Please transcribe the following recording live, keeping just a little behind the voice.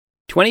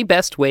20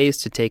 best ways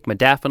to take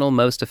modafinil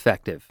most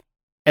effective.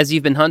 As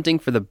you've been hunting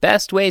for the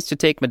best ways to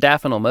take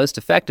modafinil most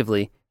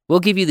effectively, we'll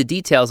give you the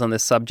details on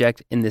this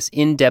subject in this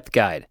in-depth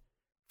guide.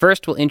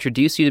 First, we'll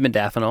introduce you to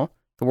modafinil,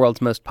 the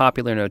world's most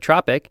popular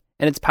nootropic,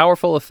 and its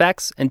powerful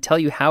effects, and tell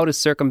you how to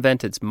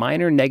circumvent its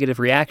minor negative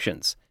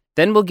reactions.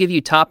 Then we'll give you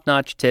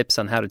top-notch tips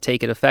on how to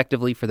take it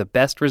effectively for the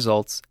best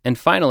results, and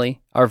finally,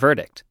 our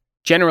verdict.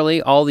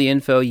 Generally, all the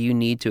info you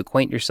need to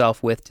acquaint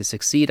yourself with to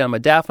succeed on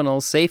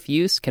modafinil's safe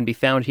use can be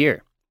found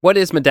here. What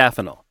is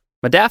modafinil?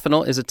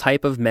 Modafinil is a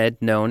type of med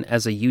known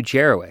as a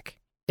eugeroic.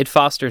 It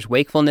fosters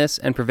wakefulness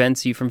and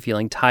prevents you from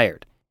feeling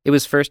tired. It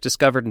was first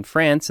discovered in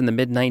France in the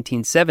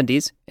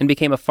mid-1970s and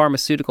became a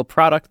pharmaceutical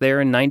product there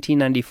in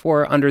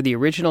 1994 under the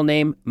original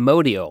name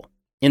Modafinil.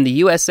 In the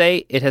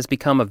USA, it has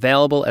become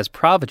available as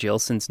Provigil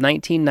since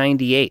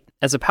 1998.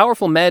 As a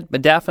powerful med,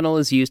 modafinil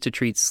is used to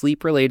treat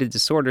sleep-related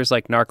disorders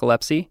like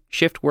narcolepsy,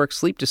 shift work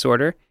sleep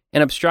disorder,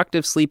 and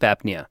obstructive sleep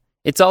apnea.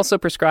 It's also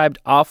prescribed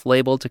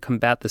off-label to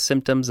combat the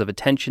symptoms of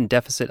attention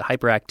deficit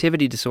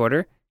hyperactivity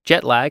disorder,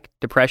 jet lag,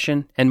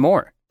 depression, and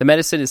more. The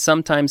medicine is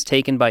sometimes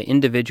taken by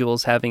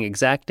individuals having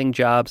exacting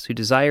jobs who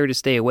desire to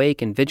stay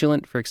awake and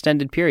vigilant for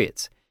extended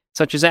periods,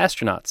 such as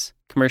astronauts,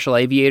 commercial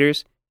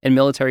aviators, and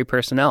military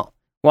personnel.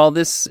 While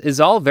this is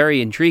all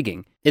very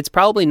intriguing, it's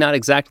probably not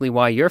exactly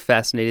why you're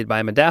fascinated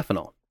by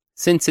modafinil.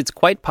 Since it's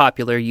quite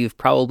popular, you've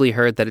probably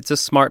heard that it's a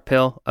smart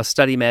pill, a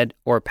study med,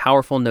 or a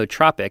powerful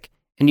nootropic,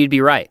 and you'd be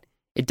right.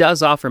 It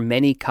does offer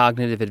many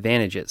cognitive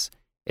advantages.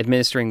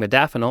 Administering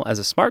modafinil as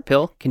a smart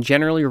pill can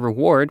generally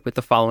reward with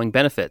the following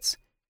benefits: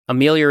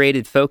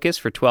 ameliorated focus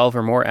for 12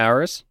 or more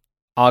hours,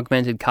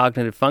 augmented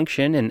cognitive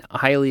function and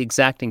highly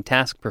exacting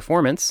task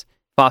performance,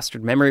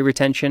 fostered memory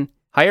retention,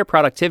 higher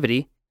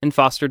productivity, and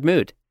fostered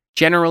mood.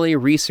 Generally,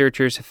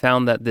 researchers have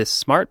found that this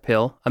smart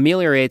pill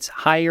ameliorates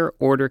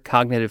higher-order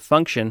cognitive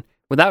function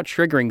without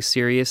triggering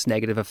serious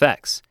negative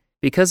effects.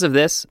 Because of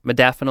this,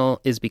 modafinil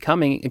is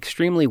becoming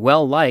extremely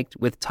well-liked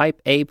with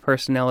type A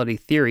personality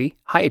theory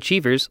high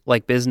achievers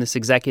like business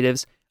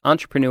executives,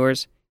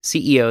 entrepreneurs,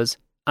 CEOs,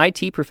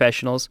 IT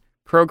professionals,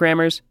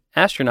 programmers,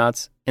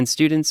 astronauts, and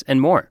students,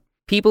 and more.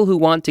 People who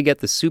want to get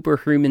the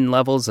superhuman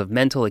levels of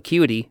mental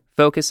acuity,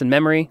 focus, and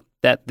memory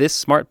that this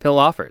smart pill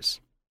offers.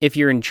 If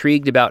you're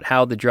intrigued about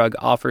how the drug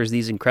offers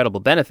these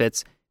incredible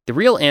benefits, the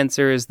real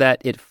answer is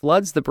that it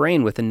floods the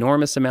brain with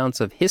enormous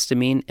amounts of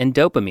histamine and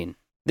dopamine.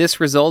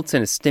 This results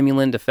in a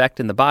stimulant effect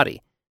in the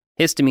body.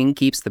 Histamine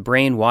keeps the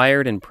brain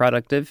wired and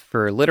productive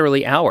for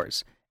literally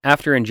hours.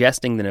 After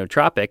ingesting the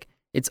nootropic,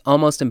 it's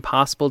almost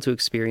impossible to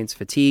experience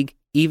fatigue,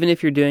 even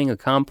if you're doing a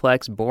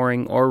complex,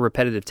 boring, or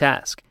repetitive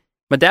task.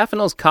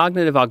 Modafinil's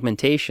cognitive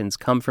augmentations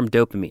come from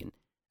dopamine.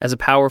 As a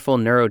powerful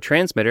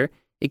neurotransmitter,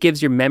 it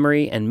gives your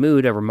memory and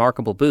mood a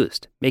remarkable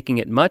boost, making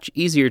it much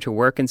easier to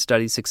work and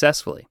study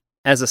successfully.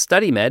 As a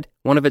study med,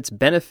 one of its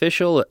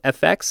beneficial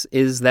effects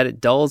is that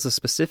it dulls a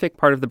specific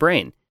part of the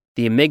brain,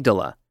 the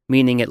amygdala,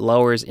 meaning it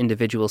lowers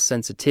individuals'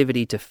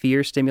 sensitivity to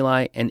fear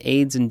stimuli and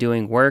aids in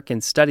doing work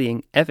and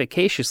studying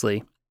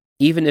efficaciously,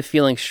 even if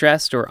feeling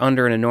stressed or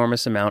under an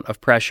enormous amount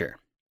of pressure.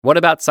 What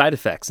about side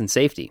effects and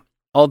safety?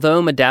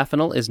 Although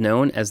modafinil is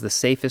known as the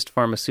safest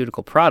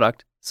pharmaceutical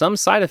product, some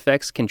side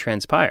effects can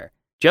transpire,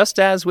 just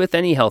as with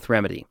any health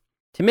remedy.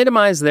 To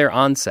minimize their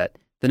onset,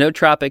 the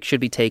nootropic should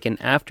be taken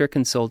after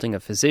consulting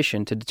a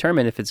physician to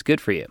determine if it's good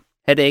for you.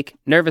 Headache,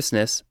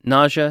 nervousness,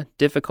 nausea,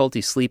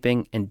 difficulty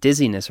sleeping, and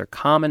dizziness are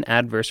common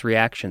adverse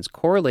reactions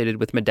correlated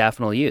with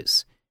modafinil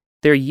use.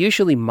 They're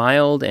usually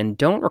mild and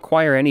don't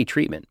require any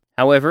treatment.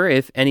 However,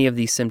 if any of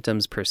these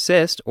symptoms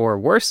persist or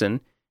worsen,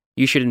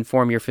 you should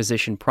inform your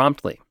physician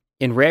promptly.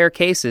 In rare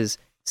cases,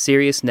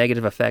 serious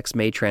negative effects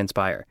may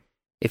transpire.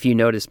 If you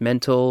notice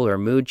mental or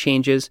mood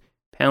changes,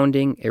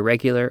 pounding,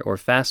 irregular or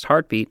fast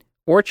heartbeat,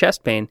 or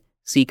chest pain,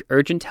 seek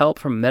urgent help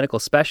from a medical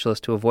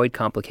specialist to avoid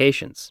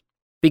complications.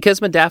 Because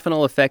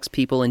modafinil affects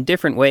people in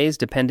different ways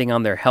depending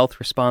on their health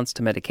response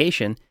to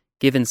medication,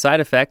 given side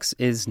effects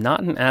is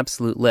not an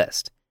absolute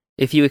list.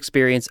 If you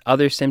experience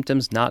other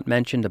symptoms not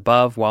mentioned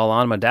above while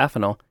on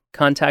modafinil,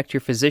 contact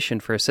your physician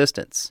for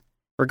assistance.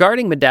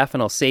 Regarding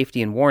modafinil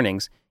safety and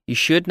warnings, you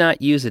should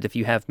not use it if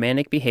you have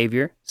manic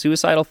behavior,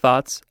 suicidal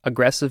thoughts,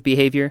 aggressive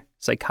behavior,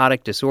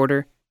 psychotic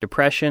disorder,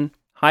 depression,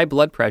 high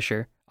blood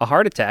pressure, a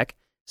heart attack,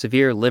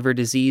 severe liver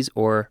disease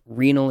or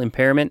renal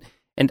impairment,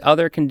 and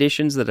other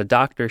conditions that a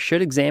doctor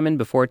should examine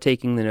before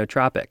taking the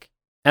nootropic.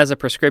 As a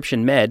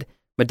prescription med,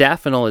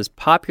 modafinil is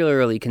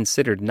popularly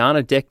considered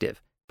non-addictive,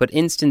 but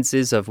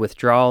instances of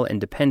withdrawal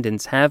and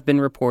dependence have been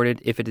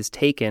reported if it is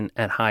taken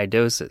at high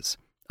doses.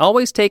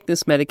 Always take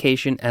this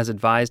medication as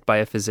advised by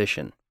a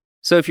physician.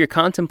 So if you're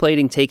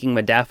contemplating taking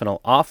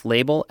modafinil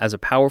off-label as a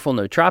powerful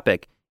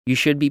nootropic, you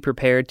should be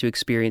prepared to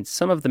experience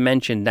some of the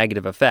mentioned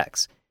negative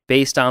effects.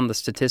 Based on the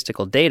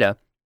statistical data,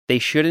 they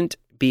shouldn't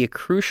be a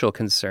crucial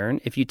concern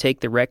if you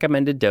take the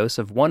recommended dose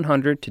of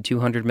 100 to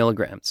 200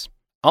 milligrams.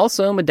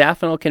 Also,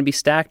 modafinil can be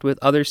stacked with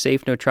other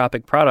safe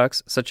nootropic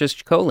products such as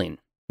choline.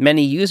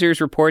 Many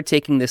users report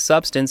taking this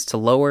substance to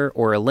lower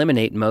or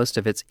eliminate most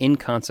of its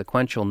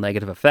inconsequential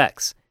negative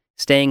effects.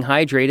 Staying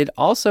hydrated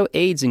also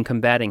aids in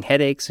combating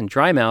headaches and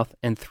dry mouth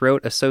and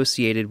throat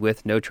associated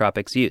with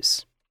nootropics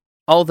use.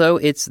 Although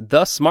it's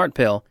the smart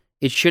pill,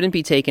 it shouldn't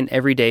be taken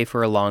every day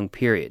for a long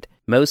period.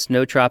 Most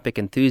nootropic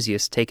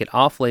enthusiasts take it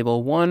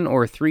off-label 1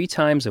 or 3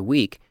 times a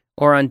week,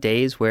 or on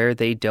days where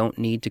they don't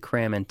need to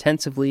cram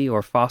intensively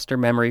or foster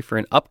memory for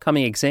an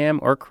upcoming exam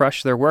or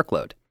crush their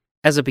workload.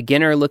 As a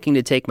beginner looking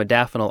to take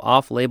modafinil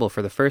off-label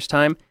for the first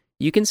time,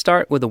 you can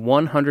start with a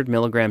 100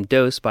 mg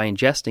dose by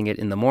ingesting it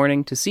in the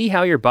morning to see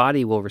how your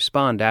body will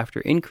respond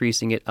after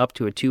increasing it up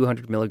to a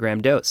 200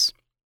 mg dose.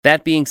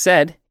 That being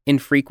said, in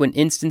frequent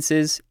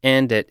instances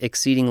and at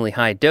exceedingly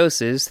high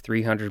doses,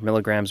 300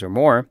 mg or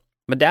more,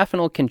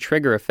 modafinil can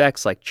trigger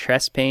effects like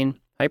chest pain,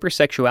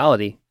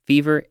 hypersexuality,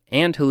 fever,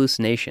 and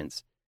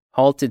hallucinations.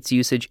 Halt its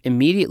usage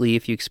immediately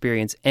if you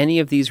experience any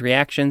of these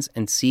reactions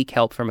and seek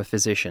help from a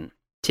physician.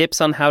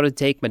 Tips on how to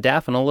take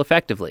modafinil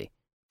effectively.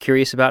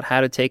 Curious about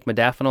how to take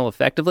modafinil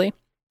effectively?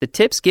 The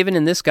tips given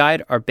in this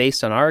guide are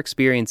based on our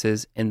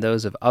experiences and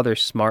those of other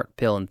smart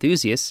pill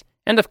enthusiasts,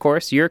 and of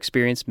course, your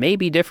experience may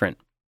be different.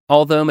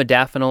 Although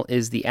modafinil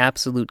is the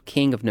absolute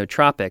king of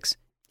nootropics,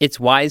 it's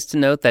wise to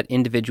note that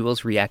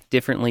individuals react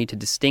differently to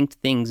distinct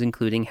things,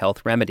 including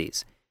health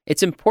remedies.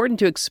 It's important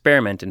to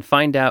experiment and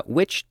find out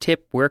which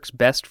tip works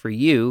best for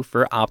you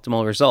for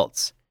optimal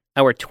results.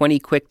 Our 20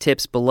 quick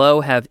tips below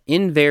have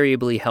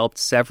invariably helped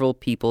several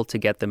people to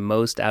get the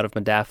most out of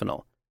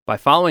modafinil. By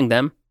following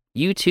them,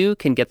 you too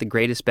can get the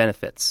greatest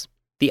benefits.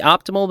 The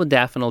optimal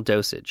modafinil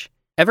dosage.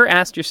 Ever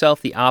asked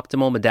yourself the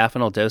optimal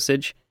modafinil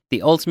dosage?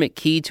 The ultimate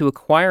key to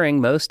acquiring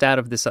most out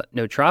of this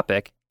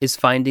nootropic is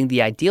finding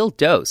the ideal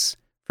dose.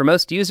 For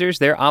most users,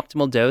 their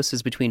optimal dose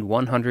is between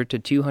 100 to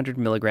 200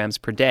 milligrams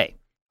per day.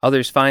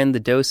 Others find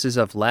the doses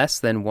of less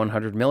than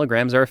 100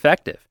 milligrams are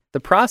effective. The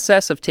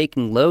process of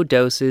taking low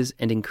doses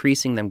and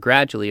increasing them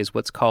gradually is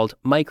what's called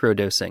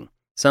microdosing.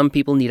 Some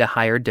people need a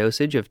higher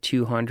dosage of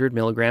 200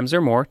 milligrams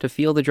or more to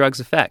feel the drug's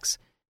effects.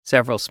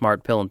 Several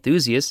smart pill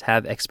enthusiasts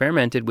have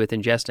experimented with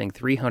ingesting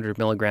 300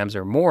 milligrams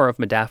or more of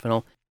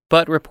modafinil,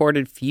 but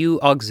reported few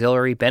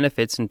auxiliary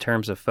benefits in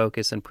terms of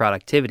focus and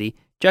productivity,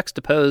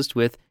 juxtaposed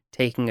with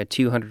taking a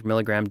 200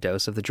 milligram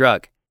dose of the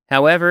drug.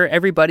 However,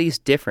 everybody's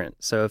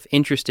different, so if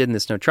interested in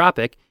this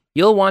nootropic,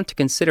 you'll want to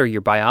consider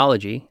your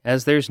biology,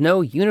 as there's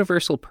no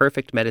universal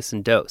perfect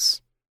medicine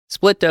dose.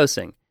 Split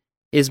dosing.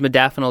 Is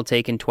modafinil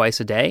taken twice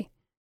a day?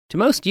 To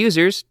most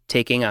users,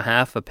 taking a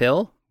half a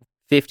pill,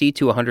 50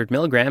 to 100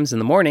 milligrams in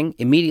the morning,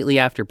 immediately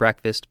after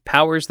breakfast,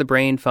 powers the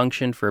brain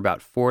function for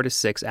about 4 to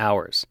 6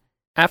 hours.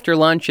 After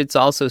lunch, it's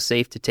also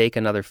safe to take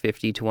another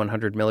 50 to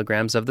 100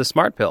 milligrams of the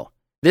smart pill.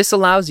 This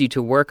allows you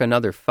to work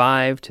another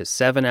 5 to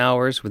 7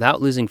 hours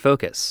without losing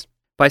focus.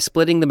 By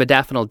splitting the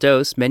modafinil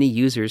dose, many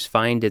users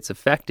find it's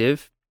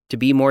effective to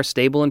be more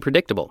stable and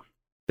predictable.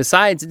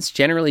 Besides, it's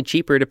generally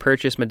cheaper to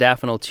purchase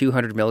modafinil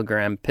 200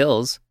 milligram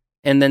pills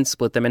and then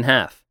split them in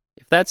half,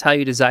 if that's how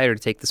you desire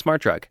to take the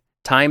smart drug.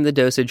 Time the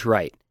dosage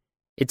right.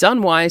 It's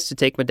unwise to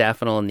take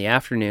modafinil in the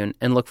afternoon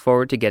and look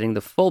forward to getting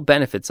the full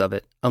benefits of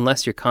it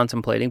unless you're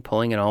contemplating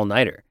pulling an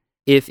all-nighter.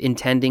 If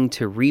intending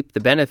to reap the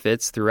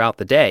benefits throughout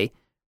the day,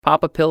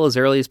 pop a pill as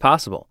early as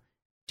possible.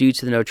 Due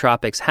to the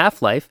nootropic's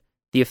half-life,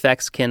 the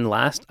effects can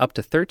last up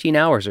to 13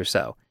 hours or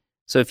so.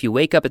 So if you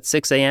wake up at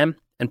 6 a.m.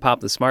 and pop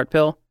the smart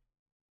pill,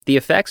 the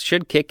effects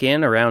should kick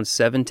in around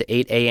 7 to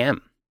 8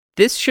 a.m.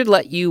 This should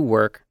let you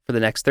work for the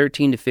next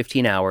 13 to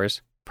 15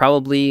 hours,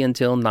 probably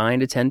until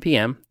 9 to 10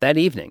 p.m. that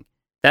evening.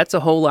 That's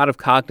a whole lot of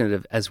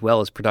cognitive as well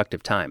as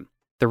productive time.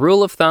 The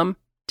rule of thumb,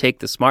 take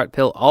the smart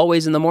pill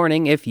always in the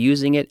morning if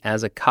using it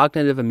as a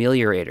cognitive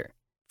ameliorator.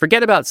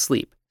 Forget about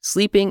sleep.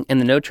 Sleeping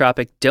and the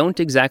nootropic don't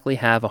exactly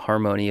have a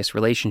harmonious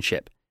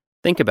relationship.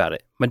 Think about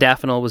it.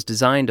 Modafinil was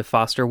designed to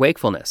foster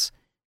wakefulness,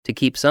 to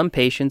keep some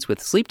patients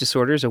with sleep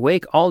disorders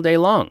awake all day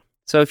long.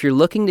 So if you're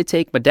looking to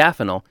take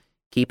modafinil,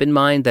 keep in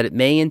mind that it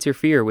may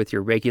interfere with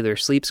your regular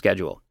sleep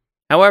schedule.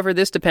 However,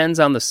 this depends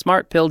on the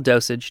smart pill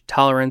dosage,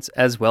 tolerance,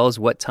 as well as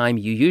what time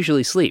you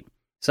usually sleep.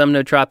 Some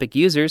nootropic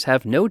users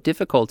have no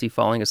difficulty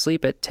falling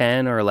asleep at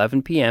 10 or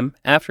 11 p.m.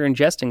 after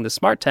ingesting the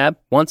smart tab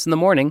once in the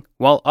morning,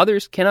 while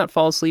others cannot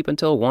fall asleep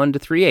until 1 to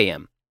 3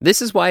 a.m.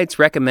 This is why it's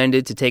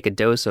recommended to take a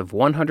dose of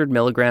 100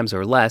 milligrams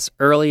or less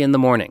early in the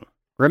morning.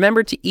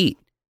 Remember to eat.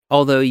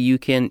 Although you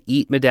can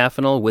eat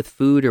modafinil with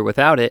food or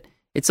without it,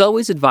 it's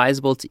always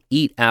advisable to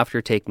eat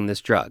after taking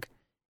this drug.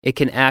 It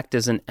can act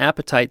as an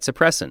appetite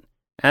suppressant.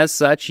 As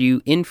such,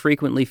 you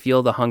infrequently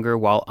feel the hunger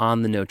while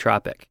on the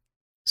nootropic.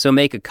 So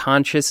make a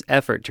conscious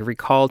effort to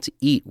recall to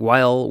eat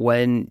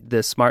when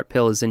the smart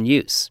pill is in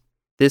use.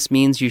 This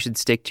means you should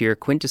stick to your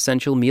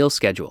quintessential meal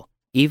schedule,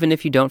 even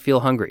if you don't feel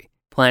hungry.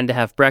 Plan to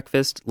have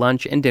breakfast,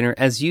 lunch, and dinner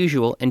as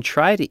usual and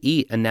try to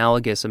eat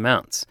analogous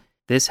amounts.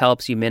 This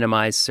helps you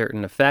minimize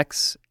certain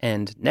effects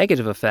and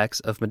negative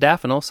effects of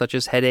modafinil, such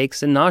as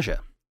headaches and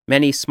nausea.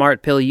 Many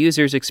smart pill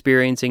users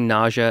experiencing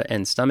nausea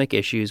and stomach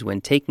issues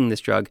when taking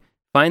this drug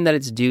find that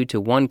it's due to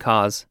one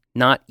cause,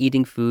 not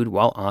eating food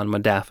while on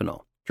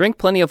modafinil. Drink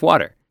plenty of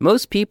water.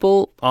 Most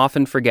people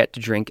often forget to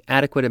drink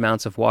adequate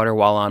amounts of water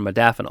while on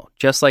modafinil,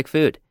 just like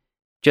food.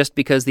 just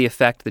because the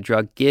effect the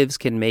drug gives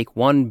can make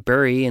one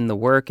bury in the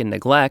work and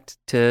neglect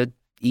to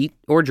eat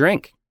or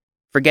drink.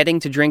 Forgetting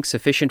to drink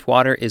sufficient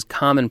water is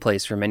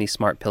commonplace for many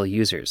smart pill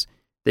users.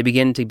 They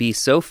begin to be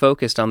so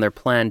focused on their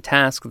planned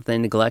task that they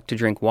neglect to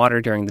drink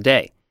water during the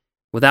day.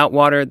 Without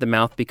water, the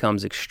mouth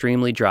becomes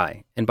extremely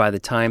dry, and by the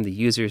time the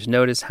users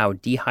notice how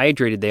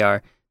dehydrated they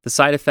are, the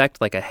side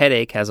effect like a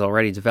headache has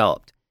already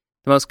developed.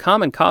 The most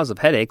common cause of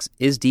headaches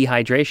is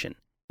dehydration.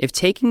 If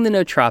taking the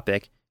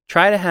nootropic,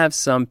 try to have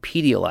some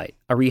Pedialyte,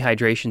 a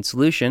rehydration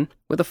solution,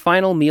 with a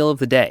final meal of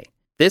the day.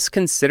 This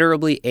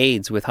considerably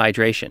aids with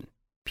hydration.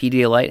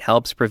 Pedialyte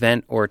helps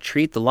prevent or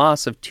treat the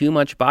loss of too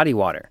much body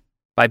water.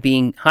 By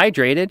being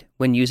hydrated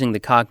when using the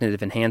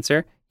cognitive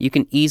enhancer, you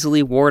can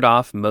easily ward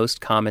off most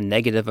common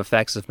negative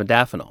effects of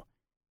modafinil.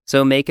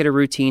 So make it a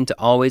routine to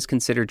always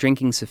consider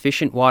drinking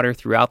sufficient water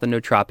throughout the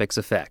nootropic's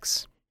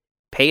effects.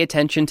 Pay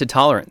attention to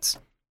tolerance.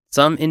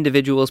 Some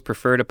individuals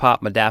prefer to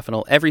pop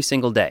modafinil every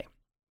single day.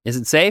 Is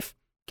it safe?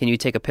 Can you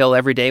take a pill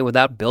every day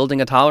without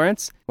building a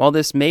tolerance? While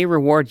this may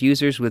reward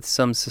users with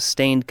some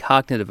sustained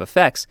cognitive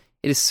effects,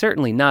 it is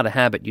certainly not a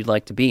habit you'd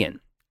like to be in.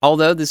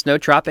 Although this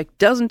nootropic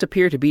doesn't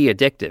appear to be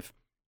addictive,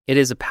 it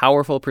is a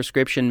powerful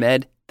prescription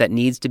med that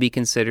needs to be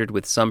considered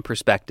with some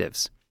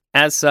perspectives.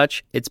 As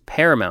such, it's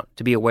paramount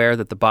to be aware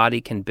that the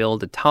body can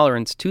build a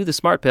tolerance to the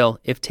smart pill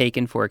if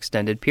taken for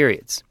extended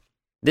periods.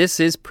 This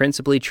is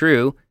principally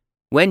true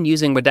when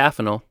using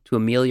modafinil to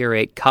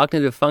ameliorate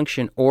cognitive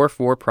function or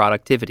for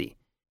productivity.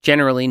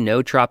 Generally,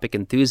 nootropic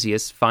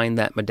enthusiasts find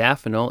that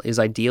modafinil is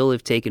ideal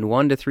if taken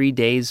 1 to 3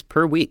 days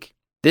per week.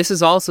 This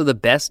is also the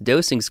best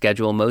dosing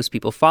schedule most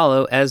people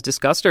follow, as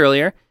discussed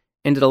earlier,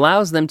 and it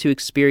allows them to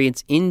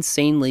experience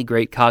insanely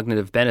great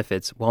cognitive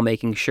benefits while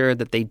making sure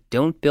that they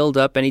don't build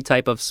up any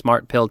type of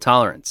smart pill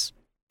tolerance.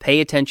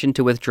 Pay attention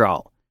to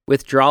withdrawal.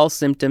 Withdrawal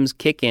symptoms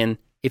kick in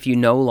if you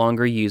no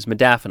longer use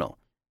modafinil.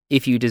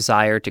 If you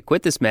desire to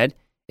quit this med,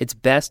 it's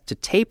best to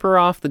taper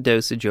off the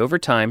dosage over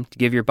time to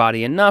give your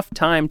body enough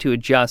time to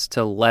adjust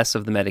to less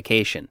of the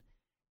medication.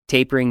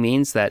 Tapering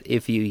means that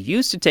if you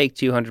used to take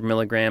 200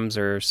 milligrams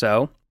or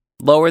so,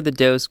 lower the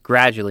dose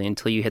gradually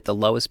until you hit the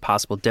lowest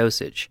possible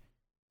dosage.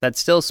 That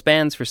still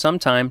spans for some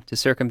time to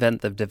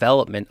circumvent the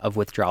development of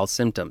withdrawal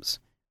symptoms.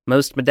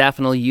 Most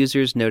modafinil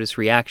users notice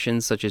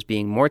reactions such as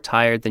being more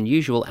tired than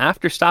usual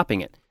after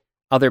stopping it.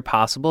 Other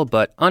possible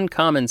but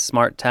uncommon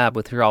smart tab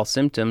withdrawal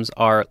symptoms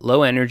are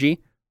low energy,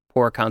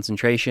 poor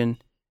concentration,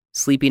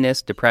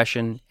 sleepiness,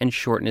 depression, and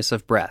shortness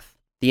of breath.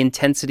 The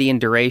intensity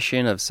and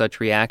duration of such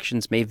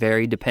reactions may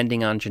vary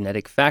depending on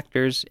genetic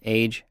factors,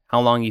 age, how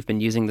long you've been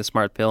using the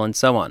smart pill, and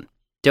so on.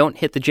 Don't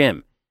hit the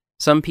gym.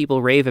 Some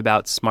people rave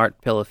about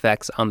smart pill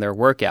effects on their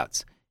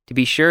workouts. To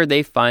be sure,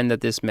 they find that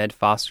this med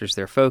fosters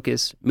their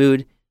focus,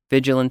 mood,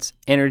 vigilance,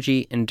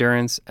 energy,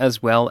 endurance,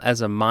 as well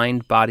as a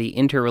mind-body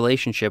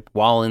interrelationship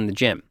while in the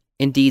gym.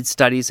 Indeed,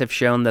 studies have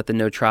shown that the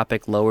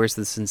nootropic lowers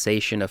the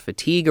sensation of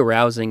fatigue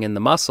arousing in the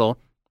muscle,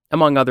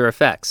 among other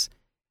effects.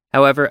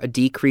 However, a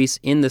decrease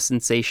in the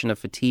sensation of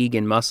fatigue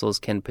in muscles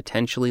can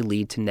potentially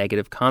lead to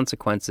negative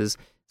consequences,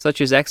 such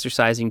as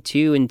exercising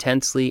too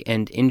intensely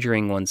and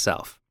injuring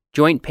oneself.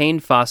 Joint pain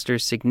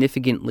fosters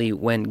significantly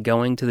when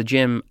going to the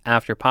gym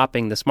after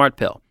popping the smart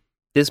pill.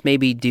 This may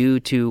be due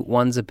to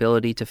one's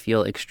ability to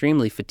feel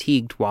extremely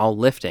fatigued while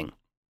lifting.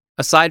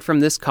 Aside from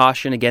this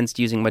caution against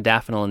using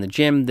modafinil in the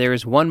gym, there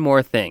is one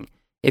more thing.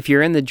 If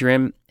you're in the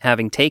gym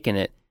having taken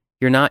it,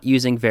 you're not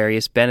using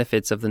various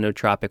benefits of the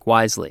nootropic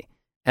wisely.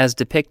 As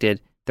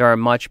depicted, there are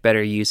much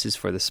better uses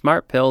for the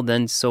smart pill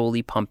than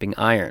solely pumping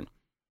iron.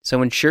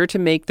 So ensure to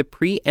make the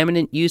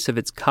preeminent use of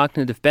its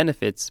cognitive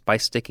benefits by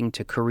sticking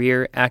to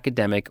career,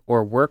 academic,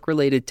 or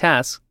work-related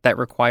tasks that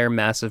require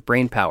massive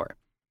brain power.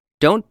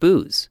 Don't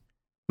booze.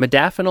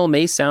 Modafinil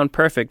may sound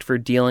perfect for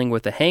dealing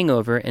with a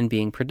hangover and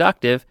being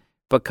productive,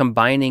 but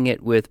combining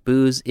it with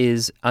booze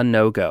is a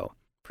no-go.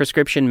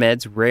 Prescription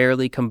meds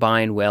rarely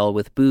combine well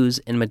with booze,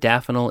 and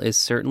modafinil is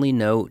certainly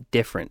no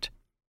different.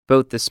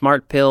 Both the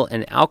smart pill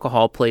and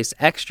alcohol place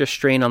extra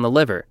strain on the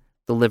liver.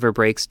 The liver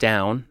breaks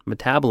down,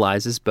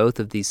 metabolizes both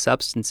of these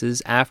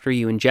substances after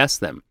you ingest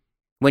them.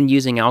 When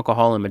using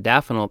alcohol and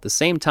modafinil at the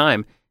same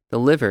time, the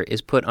liver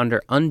is put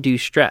under undue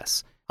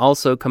stress.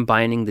 Also,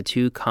 combining the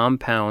two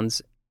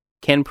compounds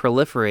can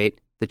proliferate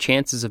the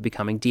chances of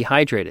becoming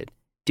dehydrated.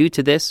 Due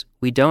to this,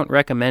 we don't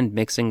recommend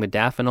mixing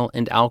modafinil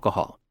and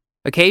alcohol.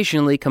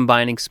 Occasionally,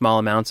 combining small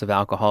amounts of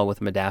alcohol with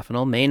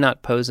modafinil may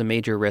not pose a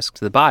major risk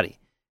to the body.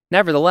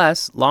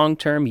 Nevertheless,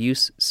 long-term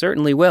use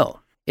certainly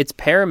will. It's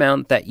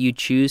paramount that you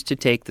choose to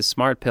take the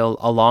smart pill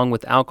along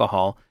with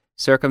alcohol,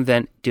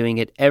 circumvent doing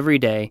it every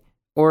day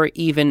or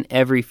even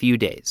every few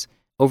days.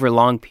 Over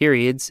long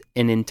periods,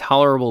 an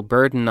intolerable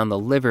burden on the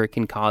liver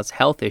can cause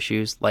health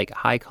issues like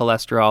high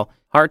cholesterol,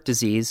 heart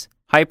disease,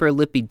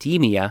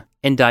 hyperlipidemia,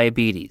 and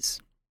diabetes.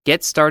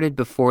 Get started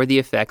before the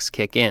effects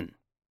kick in.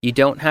 You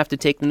don't have to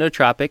take the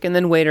nootropic and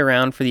then wait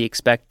around for the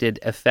expected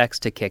effects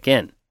to kick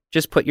in.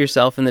 Just put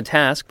yourself in the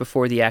task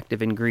before the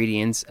active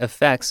ingredients'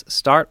 effects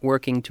start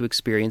working to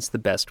experience the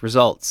best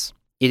results.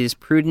 It is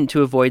prudent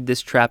to avoid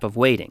this trap of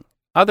waiting.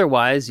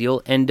 Otherwise,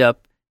 you'll end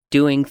up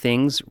doing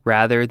things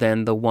rather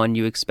than the one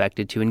you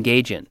expected to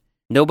engage in.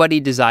 Nobody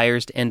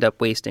desires to end up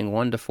wasting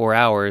 1 to 4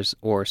 hours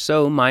or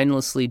so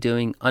mindlessly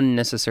doing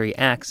unnecessary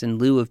acts in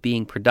lieu of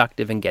being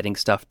productive and getting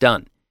stuff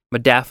done.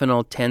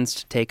 Modafinil tends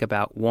to take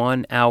about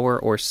 1 hour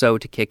or so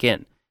to kick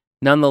in.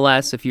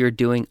 Nonetheless, if you're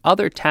doing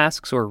other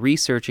tasks or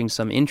researching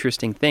some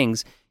interesting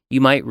things, you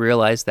might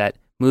realize that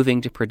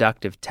moving to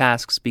productive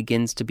tasks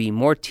begins to be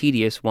more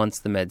tedious once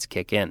the meds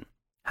kick in.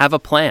 Have a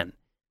plan.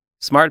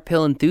 Smart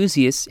pill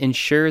enthusiasts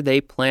ensure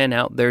they plan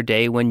out their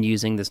day when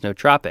using this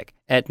nootropic.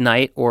 At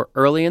night or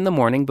early in the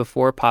morning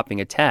before popping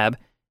a tab,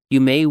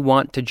 you may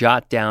want to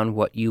jot down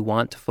what you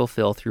want to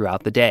fulfill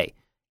throughout the day.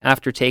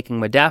 After taking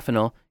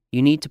modafinil,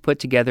 you need to put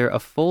together a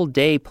full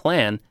day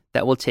plan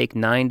that will take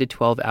 9 to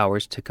 12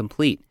 hours to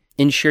complete.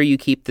 Ensure you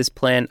keep this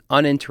plan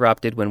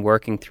uninterrupted when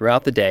working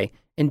throughout the day,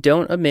 and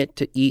don't omit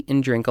to eat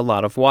and drink a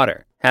lot of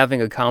water.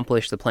 Having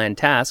accomplished the planned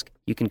task,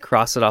 you can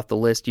cross it off the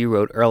list you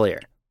wrote earlier.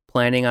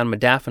 Planning on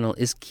modafinil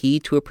is key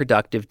to a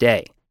productive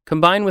day.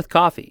 Combine with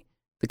coffee.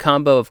 The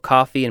combo of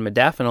coffee and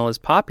modafinil is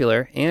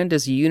popular and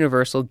is a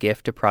universal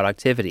gift to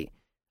productivity.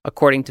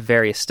 According to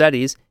various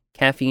studies,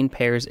 caffeine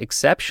pairs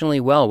exceptionally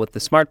well with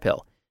the smart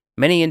pill.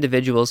 Many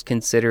individuals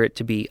consider it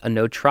to be a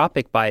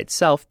nootropic by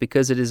itself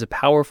because it is a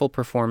powerful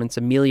performance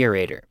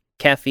ameliorator.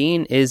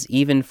 Caffeine is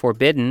even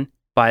forbidden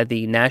by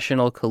the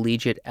National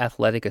Collegiate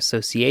Athletic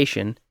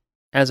Association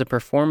as a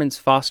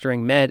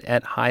performance-fostering med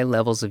at high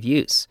levels of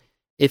use.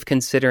 If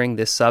considering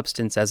this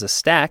substance as a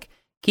stack,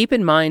 keep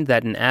in mind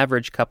that an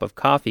average cup of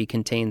coffee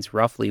contains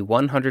roughly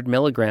 100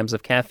 milligrams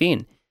of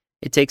caffeine.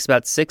 It takes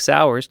about 6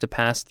 hours to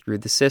pass through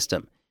the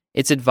system.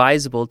 It's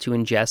advisable to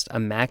ingest a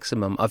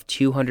maximum of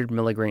 200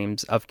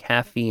 milligrams of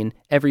caffeine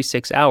every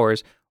 6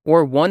 hours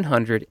or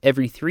 100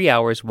 every 3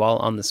 hours while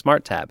on the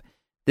Smart Tab.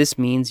 This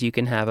means you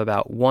can have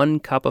about 1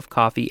 cup of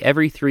coffee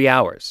every 3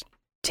 hours.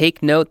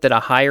 Take note that a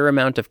higher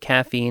amount of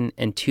caffeine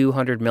and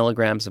 200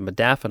 milligrams of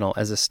modafinil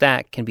as a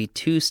stack can be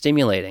too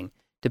stimulating,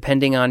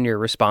 depending on your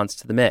response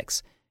to the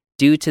mix.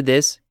 Due to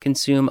this,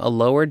 consume a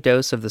lower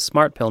dose of the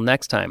smart pill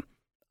next time.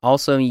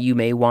 Also, you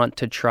may want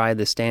to try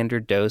the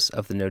standard dose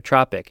of the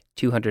nootropic,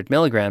 200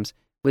 milligrams,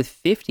 with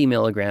 50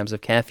 milligrams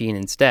of caffeine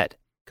instead.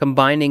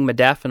 Combining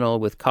modafinil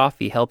with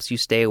coffee helps you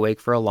stay awake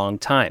for a long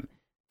time.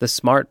 The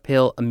smart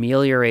pill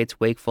ameliorates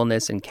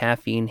wakefulness and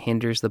caffeine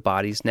hinders the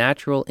body's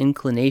natural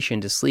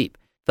inclination to sleep.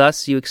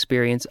 Thus, you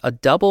experience a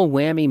double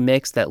whammy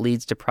mix that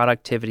leads to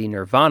productivity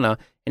nirvana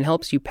and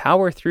helps you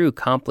power through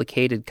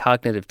complicated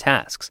cognitive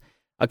tasks.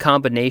 A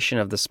combination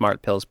of the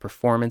smart pill's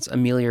performance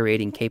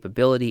ameliorating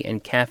capability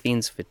and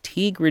caffeine's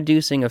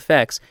fatigue-reducing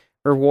effects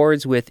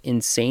rewards with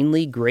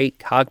insanely great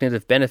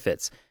cognitive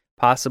benefits,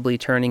 possibly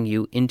turning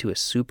you into a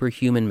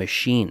superhuman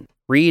machine.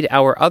 Read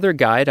our other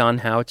guide on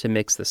how to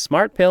mix the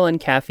smart pill and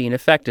caffeine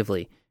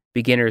effectively,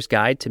 Beginner's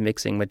Guide to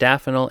Mixing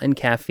Modafinil and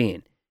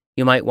Caffeine.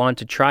 You might want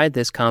to try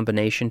this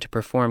combination to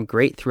perform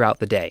great throughout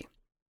the day.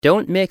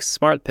 Don't mix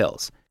smart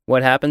pills.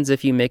 What happens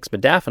if you mix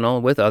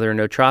modafinil with other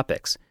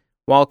nootropics?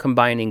 While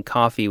combining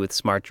coffee with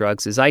smart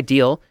drugs is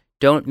ideal,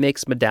 don't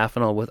mix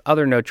modafinil with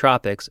other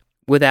nootropics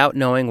without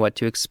knowing what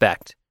to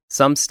expect.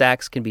 Some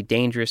stacks can be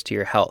dangerous to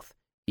your health.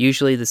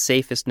 Usually the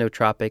safest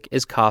nootropic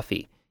is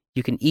coffee.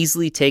 You can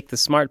easily take the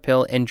smart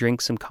pill and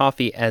drink some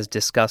coffee as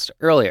discussed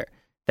earlier.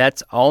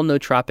 That's all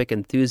nootropic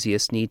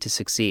enthusiasts need to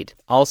succeed.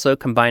 Also,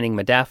 combining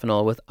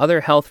modafinil with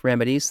other health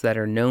remedies that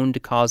are known to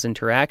cause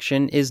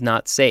interaction is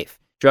not safe.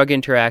 Drug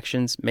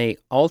interactions may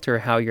alter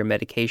how your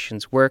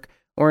medications work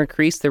or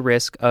increase the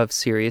risk of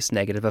serious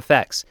negative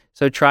effects.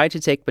 So try to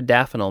take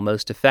modafinil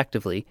most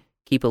effectively.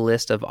 Keep a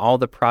list of all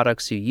the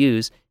products you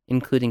use,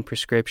 including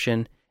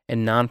prescription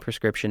and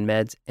non-prescription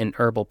meds and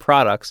herbal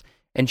products,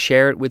 and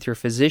share it with your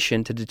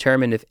physician to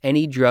determine if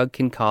any drug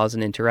can cause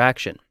an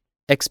interaction.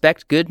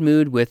 Expect good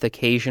mood with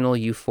occasional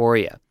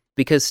euphoria.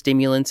 Because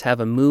stimulants have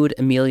a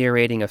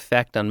mood-ameliorating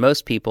effect on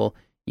most people,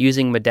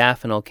 using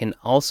modafinil can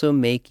also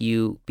make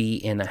you be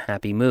in a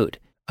happy mood.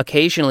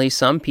 Occasionally,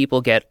 some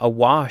people get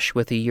awash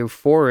with a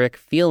euphoric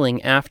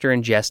feeling after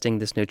ingesting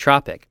this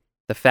nootropic.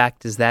 The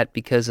fact is that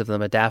because of the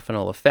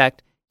modafinil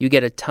effect, you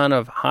get a ton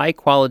of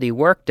high-quality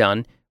work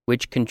done,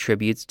 which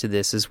contributes to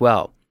this as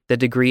well. The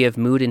degree of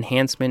mood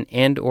enhancement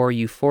and/or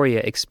euphoria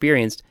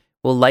experienced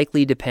will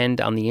likely depend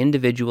on the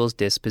individual's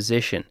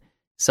disposition.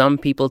 Some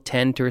people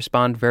tend to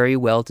respond very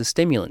well to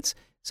stimulants,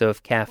 so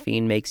if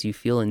caffeine makes you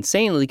feel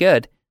insanely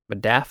good,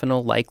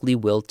 modafinil likely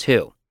will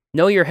too.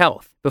 Know your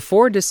health.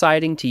 Before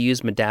deciding to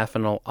use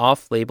modafinil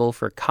off-label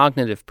for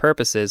cognitive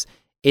purposes,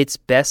 it's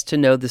best to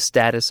know the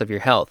status of your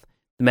health.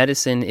 The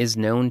medicine is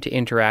known to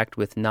interact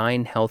with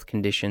 9 health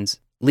conditions,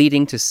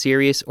 leading to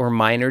serious or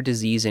minor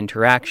disease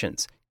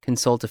interactions.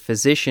 Consult a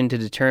physician to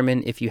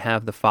determine if you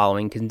have the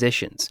following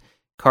conditions: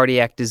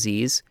 cardiac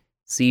disease,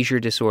 seizure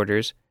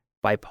disorders,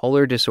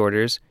 bipolar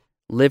disorders,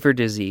 liver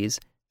disease,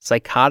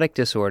 psychotic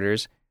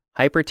disorders,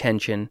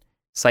 hypertension,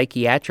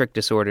 psychiatric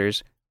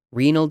disorders,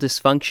 renal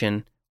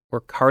dysfunction, or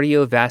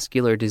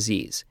cardiovascular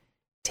disease.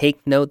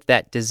 Take note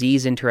that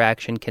disease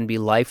interaction can be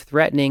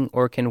life-threatening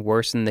or can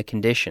worsen the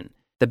condition.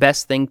 The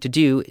best thing to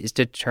do is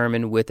to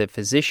determine with a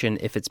physician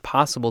if it's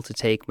possible to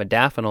take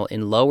modafinil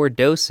in lower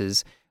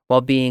doses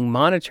while being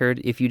monitored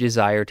if you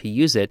desire to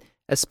use it,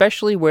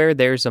 especially where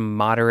there's a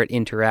moderate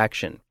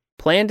interaction.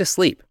 Plan to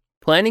sleep.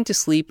 Planning to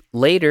sleep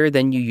later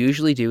than you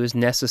usually do is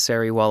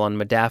necessary while on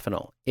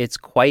modafinil. It's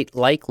quite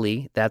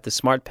likely that the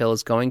smart pill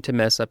is going to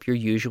mess up your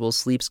usual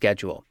sleep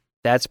schedule.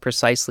 That's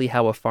precisely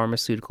how a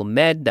pharmaceutical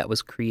med that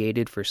was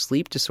created for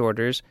sleep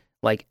disorders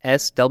like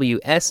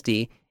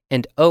SWSD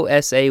and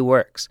OSA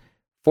works.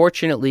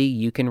 Fortunately,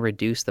 you can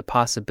reduce the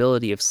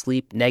possibility of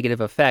sleep-negative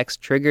effects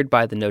triggered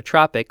by the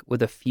nootropic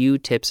with a few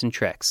tips and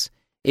tricks.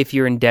 If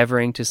you're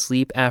endeavoring to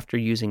sleep after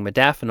using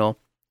modafinil,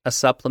 a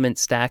supplement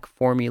stack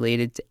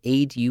formulated to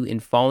aid you in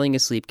falling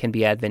asleep can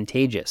be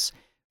advantageous.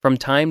 From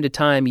time to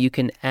time, you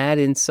can add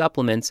in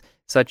supplements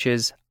such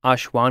as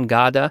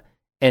ashwagandha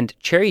and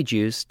cherry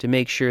juice to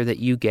make sure that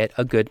you get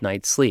a good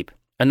night's sleep.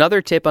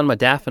 Another tip on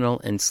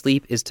modafinil and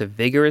sleep is to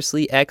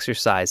vigorously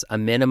exercise a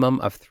minimum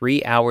of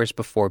 3 hours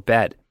before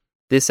bed.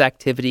 This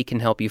activity can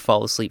help you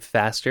fall asleep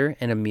faster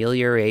and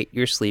ameliorate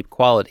your sleep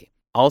quality.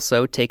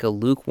 Also, take a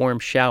lukewarm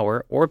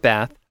shower or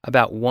bath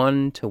about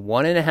 1 to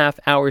 1.5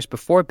 hours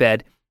before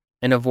bed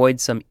and avoid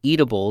some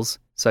eatables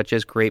such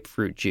as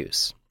grapefruit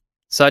juice.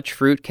 Such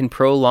fruit can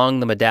prolong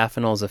the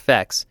modafinil's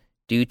effects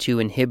due to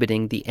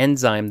inhibiting the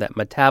enzyme that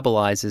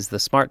metabolizes the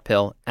smart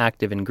pill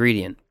active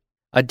ingredient.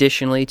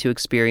 Additionally, to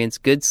experience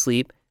good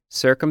sleep,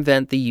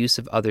 circumvent the use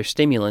of other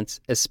stimulants,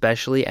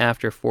 especially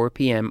after 4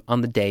 p.m. on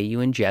the day you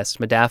ingest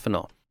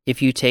modafinil.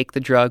 If you take the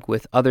drug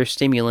with other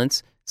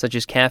stimulants, such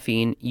as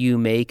caffeine, you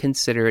may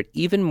consider it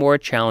even more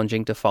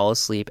challenging to fall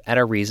asleep at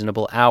a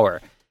reasonable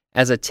hour.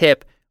 As a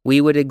tip,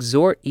 we would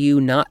exhort you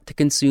not to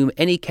consume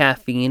any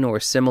caffeine or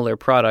similar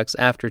products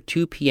after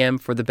 2 p.m.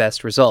 for the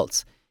best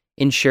results.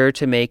 Ensure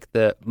to make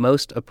the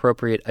most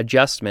appropriate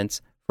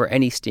adjustments for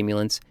any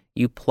stimulants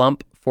you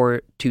plump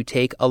for to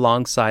take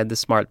alongside the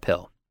smart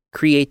pill.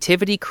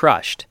 Creativity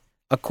crushed.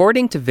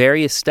 According to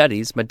various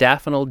studies,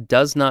 modafinil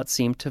does not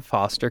seem to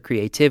foster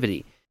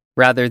creativity.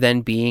 Rather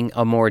than being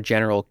a more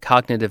general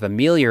cognitive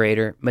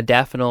ameliorator,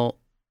 modafinil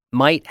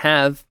might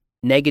have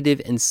negative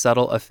and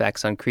subtle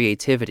effects on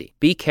creativity.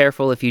 Be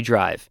careful if you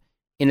drive.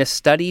 In a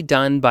study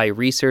done by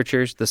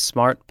researchers, the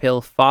smart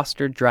pill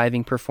fostered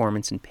driving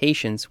performance in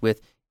patients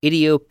with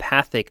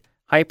idiopathic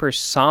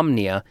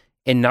hypersomnia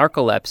and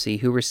narcolepsy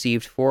who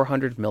received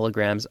 400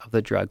 milligrams of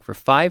the drug for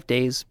 5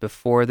 days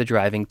before the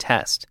driving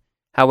test.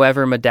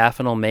 However,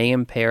 modafinil may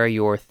impair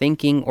your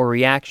thinking or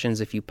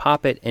reactions if you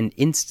pop it and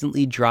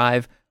instantly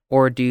drive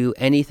or do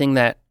anything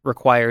that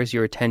requires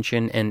your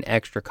attention and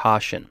extra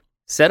caution.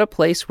 Set a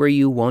place where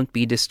you won't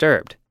be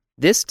disturbed.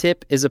 This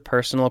tip is a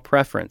personal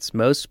preference.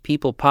 Most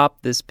people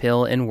pop this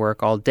pill and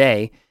work all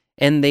day,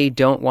 and they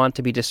don't want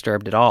to be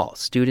disturbed at all.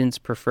 Students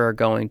prefer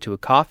going to a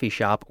coffee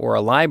shop or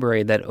a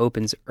library that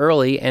opens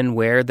early and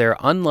where they're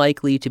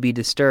unlikely to be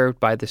disturbed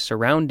by the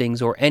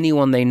surroundings or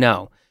anyone they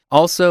know.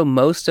 Also,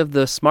 most of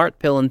the smart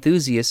pill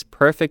enthusiasts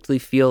perfectly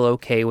feel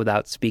okay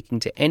without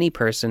speaking to any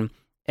person,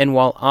 and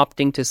while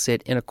opting to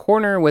sit in a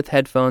corner with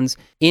headphones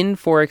in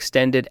for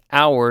extended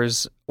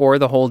hours or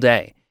the whole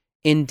day.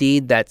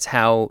 Indeed, that's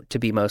how to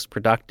be most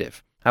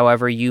productive.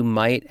 However, you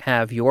might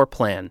have your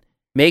plan.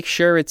 Make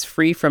sure it's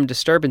free from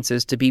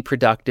disturbances to be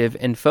productive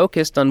and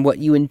focused on what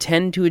you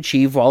intend to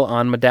achieve while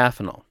on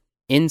modafinil.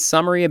 In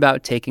summary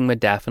about taking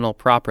modafinil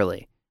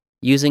properly,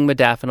 using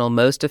modafinil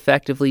most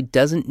effectively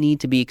doesn't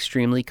need to be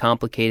extremely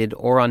complicated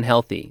or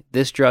unhealthy.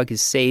 This drug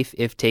is safe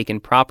if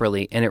taken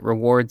properly, and it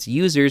rewards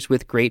users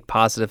with great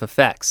positive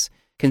effects.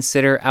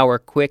 Consider our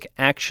quick,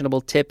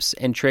 actionable tips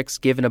and tricks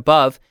given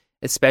above,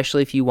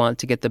 especially if you want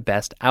to get the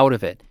best out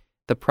of it.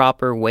 The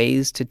proper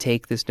ways to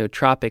take this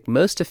nootropic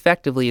most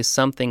effectively is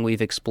something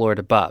we've explored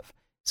above.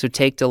 So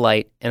take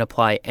delight and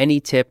apply any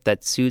tip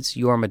that suits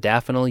your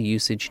modafinil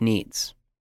usage needs.